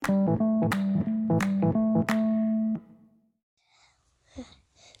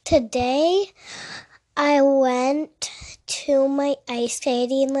Today, I went to my ice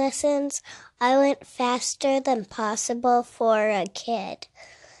skating lessons. I went faster than possible for a kid.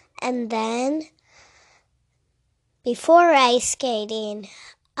 And then, before ice skating,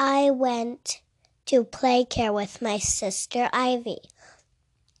 I went to play care with my sister Ivy.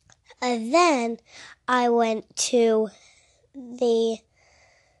 And then, I went to the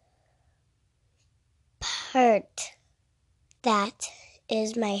part that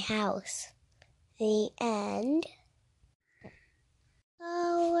is my house. The end.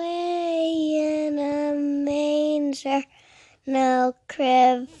 Away in a manger, no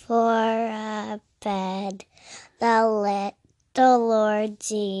crib for a bed. The little Lord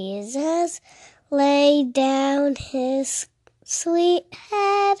Jesus lay down his sweet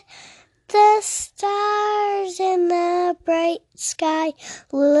head. The stars in the bright sky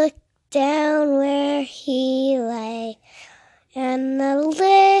looked down where he lay. And the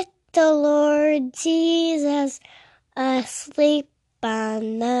little Lord Jesus asleep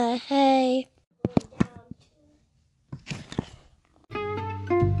on the hay.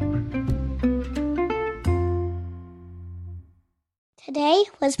 Today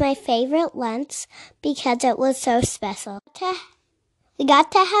was my favorite lunch because it was so special. We got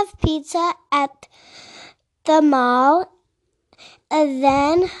to have pizza at the mall and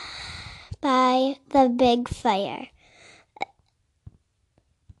then by the big fire.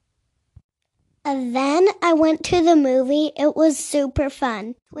 And then I went to the movie. It was super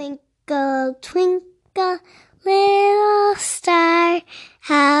fun. Twinkle, twinkle, little star,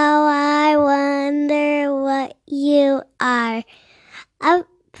 how I wonder what you are. Up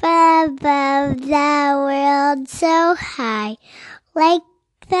above the world so high, like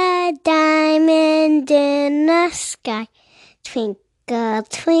the diamond in the sky. Twinkle,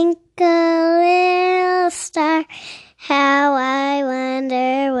 twinkle, little star, how I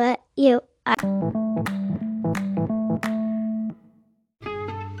wonder what you are.